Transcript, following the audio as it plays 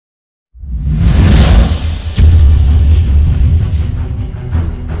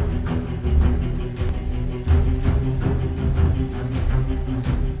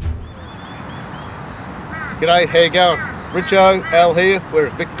G'day, how you going? Richo, Al here. We're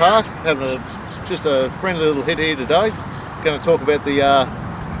at Vic Park, having just a friendly little hit here today. Going to talk about the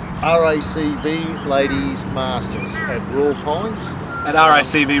RACV Ladies Masters at Royal Pines. At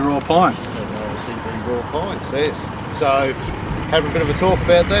RACV Royal Pines. At RACV Royal Pines, yes. So, having a bit of a talk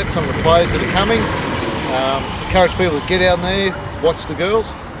about that, some of the players that are coming. Encourage people to get out there, watch the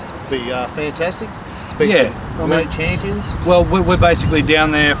girls. Be fantastic. Beat some great champions. Well, we're basically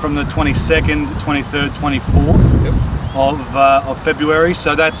down there from the 22nd, 23rd, 24th of February.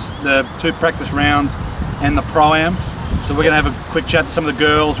 So that's the 2 practice rounds and the Pro-Am. So we're going to have a quick chat to some of the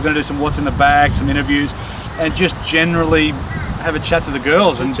girls. We're going to do some what's in the bag, some interviews, and just generally have a chat to the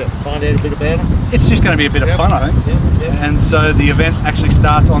girls and find out a bit about them. It's just going to be a bit of fun, I think. And so the event actually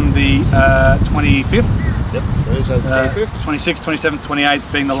starts on the 25th. Yep, Thursday the 25th. 26th, 27th,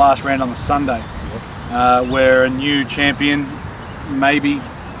 28th being the last round on the Sunday. Where a new champion may be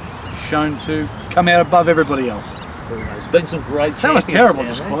shown to come out above everybody else. There's been some great champions. That was terrible,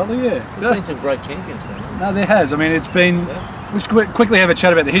 just quietly, There's been some great champions down there. No, there has. I mean, it's been... We should quickly have a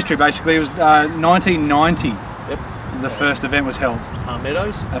chat about the history, basically. It was 1990 the first event was held.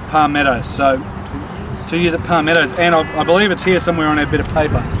 Palmettos? At Palmettos. So, 2 years at Palmettos. And I believe it's here somewhere on a bit of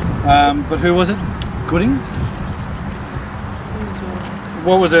paper. But who was it? Gooding?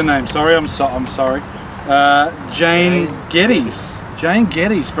 What was her name? Sorry, I'm sorry. Jane Geddes. Jane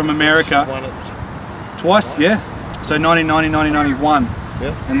Geddes from America. Won it twice, yeah. So 1990, 1991.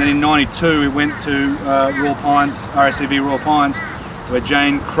 Yep. And then in 92 we went to Royal Pines, RACV Royal Pines, where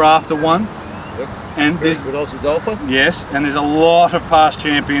Jane Crafter won. Yep. And there's an Aussie golfer. Yes, and there's a lot of past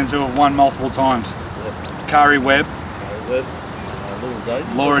champions who have won multiple times. Yep. Kari Webb,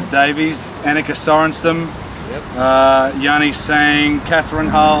 Laura Davies, Annika Sorenstam, Yanni Sang, Catherine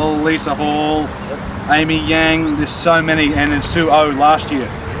Hull, Lisa Hall, Amy Yang, there's so many, and then Sue O last year.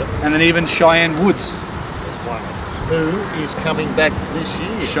 And then even Cheyenne Woods. Who is coming back this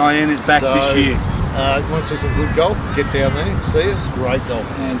year. Cheyenne is back this year. Want to see some good golf, get down there, see it. Great golf.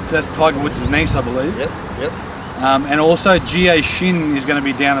 And that's Tiger Woods' niece, I believe. Yep. And also Jie Shin is going to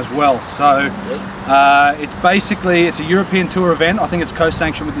be down as well. So it's a European Tour event. I think it's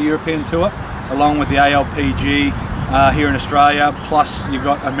co-sanctioned with the European Tour, along with the ALPG here in Australia. Plus you've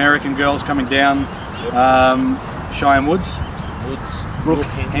got American girls coming down. Cheyenne Woods, Brooke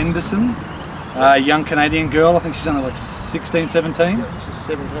Henderson, young Canadian girl. I think she's only like 16, 17. Yeah, she's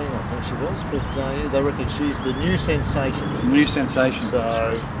 17, I think she was. But they reckon she's the new sensation. New sensation. So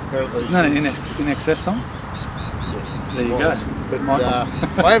apparently. No, in excess song. There you go. But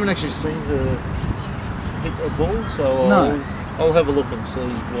I haven't actually seen her hit a ball, so I'll have a look and see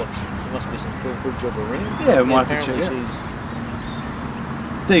what. There must be some film footage of her around. Yeah, we might have to check. She's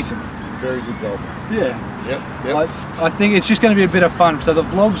decent. Very good golfer. Yeah. Yep. I think it's just going to be a bit of fun. So the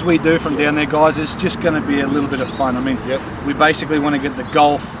vlogs we do from down there, guys, is just going to be a little bit of fun. I mean, we basically want to get the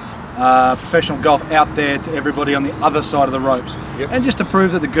golf, professional golf, out there to everybody on the other side of the ropes, and just to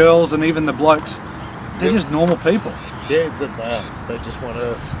prove that the girls and even the blokes, they're just normal people. Yeah, that they are. They just want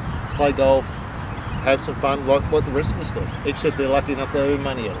to play golf, have some fun, like what the rest of us do. Except they're lucky enough to earn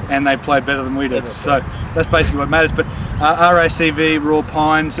money out of it. And they play better than we do. So that's basically what matters. But RACV Royal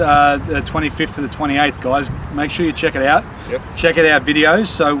Pines, the 25th to the 28th, guys. Make sure you check it out. Check out our videos.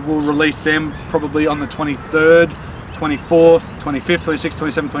 So we'll release them probably on the 23rd, 24th, 25th, 26th,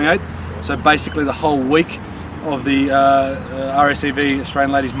 27th, 28th. So basically the whole week of the RACV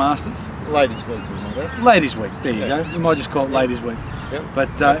Australian Ladies Masters. Ladies Week, we might have. Ladies Week, there you go. We might just call it Ladies Week. But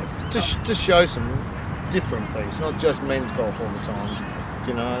just show some different things, not just men's golf all the time.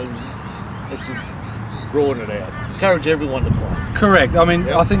 You know, it's broaden it out. Encourage everyone to play. Correct. I mean,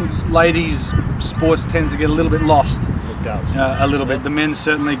 I think ladies' sports tends to get a little bit lost. It does. A little bit. The men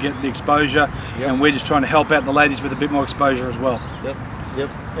certainly get the exposure, and we're just trying to help out the ladies with a bit more exposure as well. But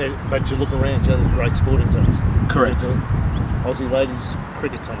you look around, there's great sporting teams. Correct. Aussie ladies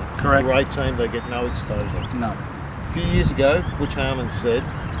cricket team. Correct. Great team, they get no exposure. No. A few years ago, Butch Harmon said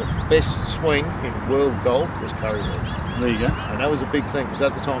the best swing in world golf was Kari Webb. There you go. And that was a big thing, because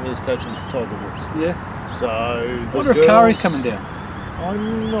at the time he was coaching Tiger Woods. Yeah. So I wonder if Kari's coming down.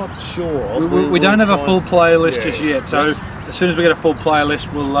 I'm not sure. We don't have a full player list just yet, so as soon as we get a full player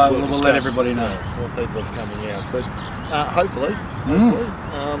list, we'll let everybody know. What people are coming out, but hopefully.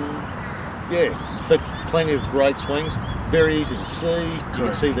 But plenty of great swings, very easy to see. You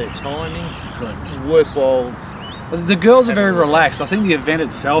can see their timing. Worthwhile. The girls are very relaxed. I think the event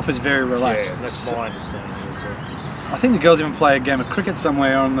itself is very relaxed. Yeah, that's my understanding. I think the girls even play a game of cricket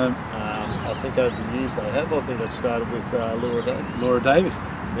somewhere on the. I think over the years they have. I think that started with Laura Davies. Laura Davies,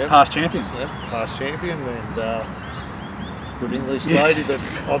 past champion. Past champion, and good English lady that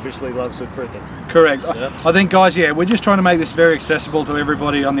obviously loves her cricket. Correct. Yep. I think, guys, yeah, we're just trying to make this very accessible to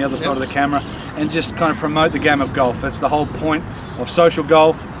everybody on the other side of the camera, and just kind of promote the game of golf. That's the whole point of social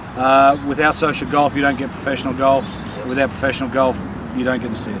golf. Without social golf, you don't get professional golf. Without professional golf, you don't get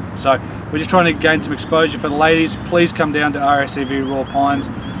to see it. So we're just trying to gain some exposure for the ladies. Please come down to RACV Royal Pines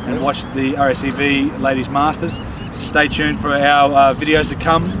and watch the RACV Ladies Masters. Stay tuned for our videos to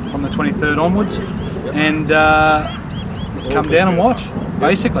come from the 23rd onwards, and come down and watch,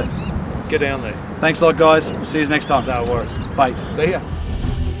 basically. Get down there. Thanks a lot, guys. We'll see you next time. No worries. Bye. See ya.